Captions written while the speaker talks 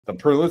the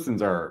Pro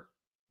Listens are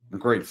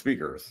great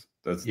speakers.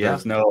 Yeah.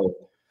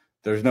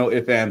 There's no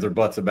ifs, ands, or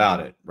buts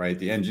about it, right?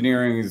 The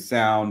engineering is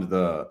sound,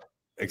 the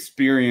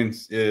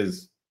experience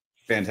is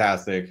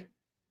fantastic.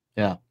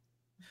 Yeah.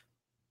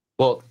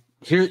 Well,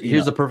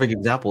 here's a perfect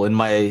example. In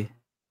my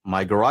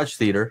garage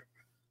theater,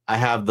 I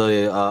have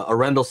the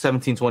Arendelle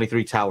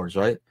 1723 towers,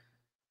 right?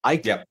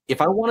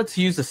 If I wanted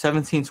to use the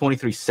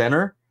 1723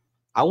 center,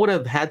 I would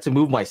have had to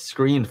move my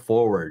screen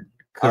forward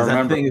because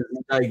that thing is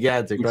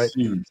gigantic, right?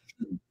 Huge.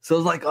 So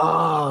it's like,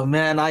 oh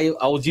man, I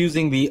was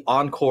using the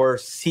Encore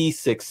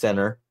C6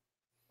 center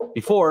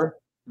before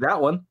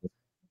that one,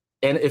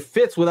 and it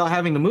fits without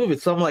having to move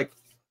it. So I'm like,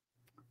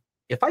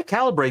 if I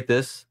calibrate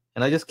this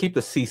and I just keep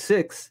the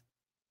C6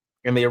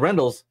 and the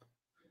Arendells,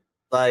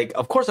 like,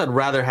 of course I'd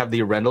rather have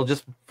the Arendelle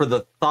just for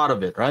the thought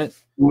of it, right?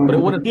 But it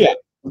wouldn't.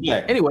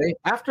 Yeah. Anyway,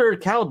 after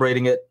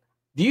calibrating it,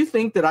 do you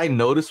think that I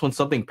notice when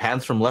something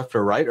pans from left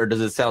or right, or does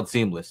it sound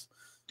seamless?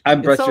 I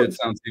bet you it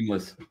sounds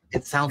seamless.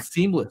 It sounds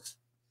seamless.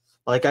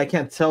 Like, I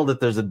can't tell that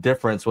there's a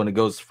difference when it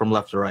goes from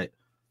left to right.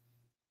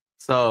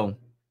 So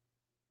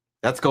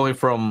that's going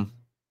from,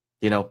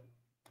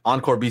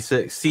 Encore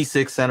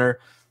C6 center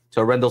to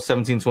Arendelle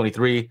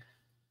 1723.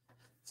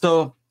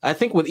 So I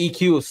think with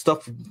EQ,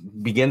 stuff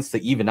begins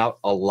to even out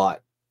a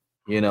lot,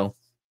 a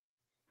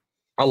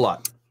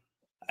lot.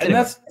 And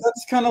that's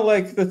kind of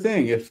like the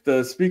thing. If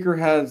the speaker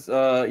has,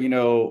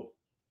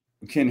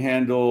 can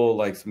handle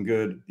like some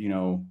good,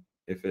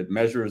 if it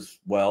measures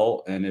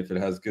well and if it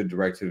has good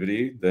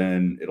directivity,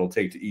 then it'll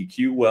take to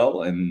EQ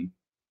well. And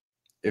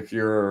if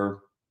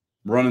you're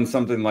running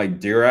something like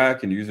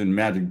Dirac and using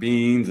Magic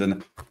Beans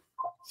and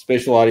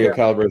Spatial Audio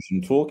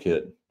Calibration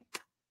Toolkit,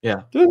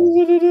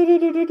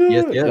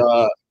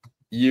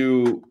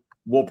 you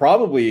will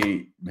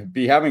probably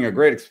be having a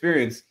great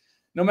experience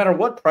no matter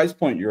what price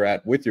point you're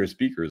at with your speakers.